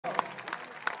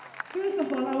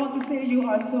of all, I want to say you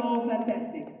are so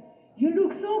fantastic. You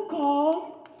look so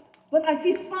calm, but I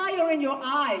see fire in your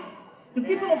eyes. The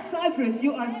people of Cyprus,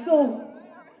 you are so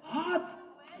hot,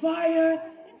 fire,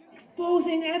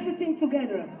 exposing everything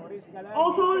together.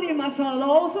 Also Limassol,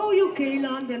 also UK,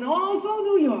 London, also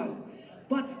New York.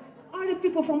 But are the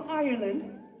people from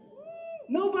Ireland?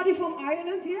 Nobody from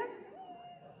Ireland here?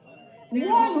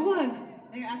 One.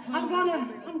 They're at home.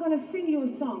 I'm gonna sing you a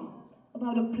song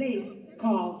about a place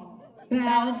called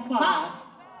Belfast.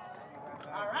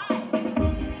 All right.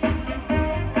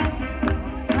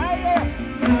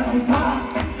 Belfast.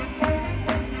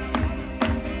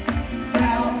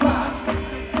 Belfast.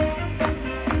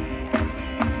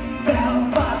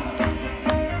 Belfast.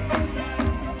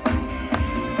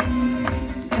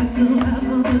 Got to have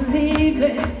a believe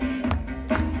it.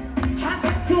 I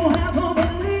got to have a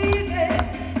believe it.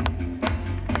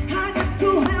 I got to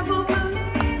have a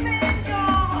believe it.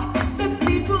 Oh, the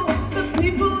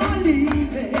people are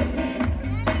leaving.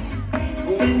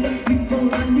 When the people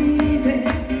are leaving.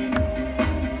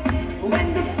 When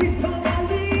the people are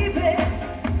leaving.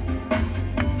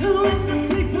 When the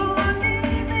people are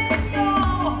leaving.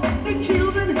 Oh, the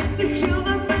children are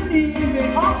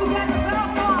leaving. All together,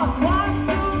 Belfast. 1,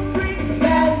 2, 3,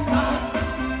 Belfast.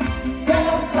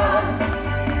 Belfast.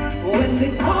 When the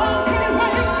country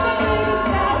waits to leave the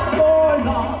passport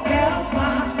law.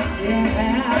 Belfast. Yeah.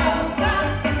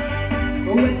 Belfast.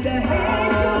 When the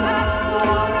hate you have for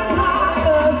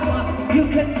others, you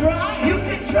can try. You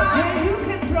can try. Yeah, you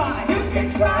can try. You can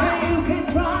try. Yeah, you can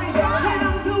try.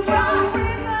 Tell to what the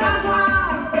reason why.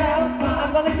 Belfast.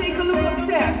 I'm gonna take a look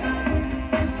upstairs.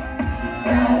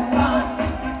 Belfast.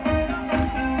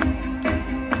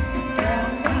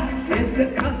 It's the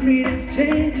country that's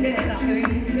changing,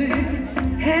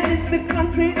 and it's the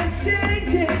country that's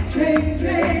changing.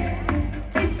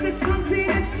 It's the country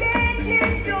that's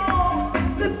changing, yo.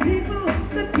 The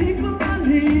people are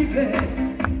leaving.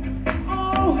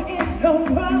 Oh, it's the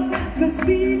world that's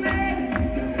deceiving.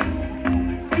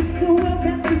 It's the world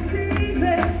that's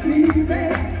deceiving.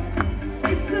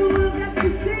 It's the world that's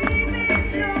deceiving,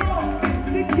 yo.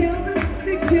 The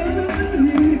children are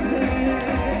leaving.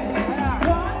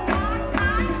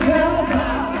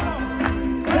 Belfast,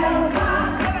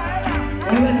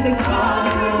 when the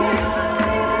country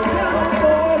is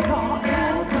Belfast,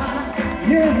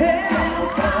 yeah,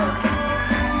 Belfast,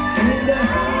 when the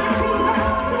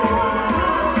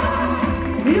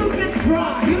you can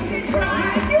try, you can try,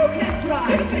 you can try,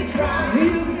 you can try,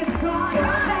 you can try,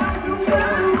 tell the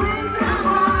world the reason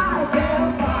why.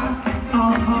 Belfast,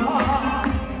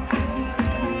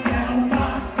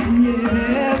 Belfast,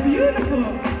 yeah, beautiful.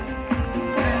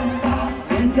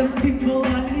 When the people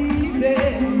are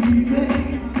leaving,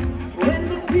 when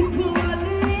the people are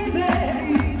leaving,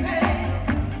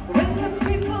 when the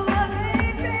people are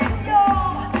leaving, yo,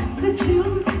 the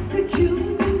children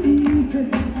are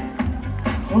leaving.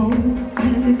 Oh,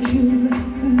 and the children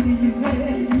are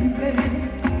leaving.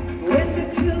 When the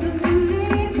children are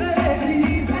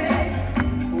leaving,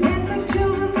 when the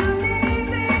children are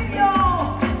leaving, yo,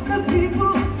 the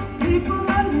people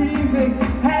are leaving.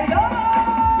 Hey, yo!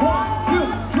 1, 2,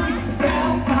 3,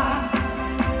 Belfast,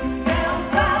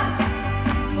 Belfast.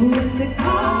 When the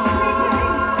country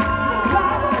waits the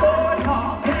passport law.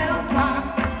 Belfast,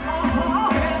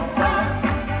 Belfast.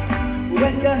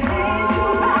 When the hate you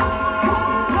have for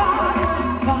others,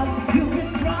 you can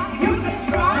try, you can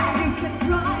try, you can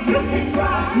try, you can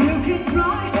try, you can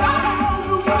try. Tell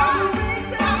the world the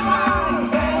reason why.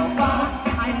 Belfast,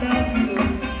 I love you.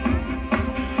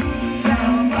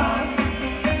 Belfast,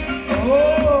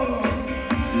 oh.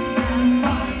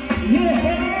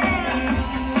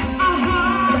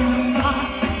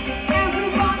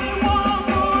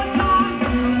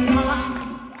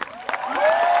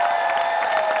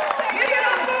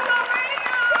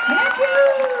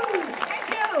 Thank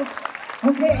you.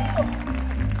 Okay.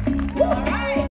 All right.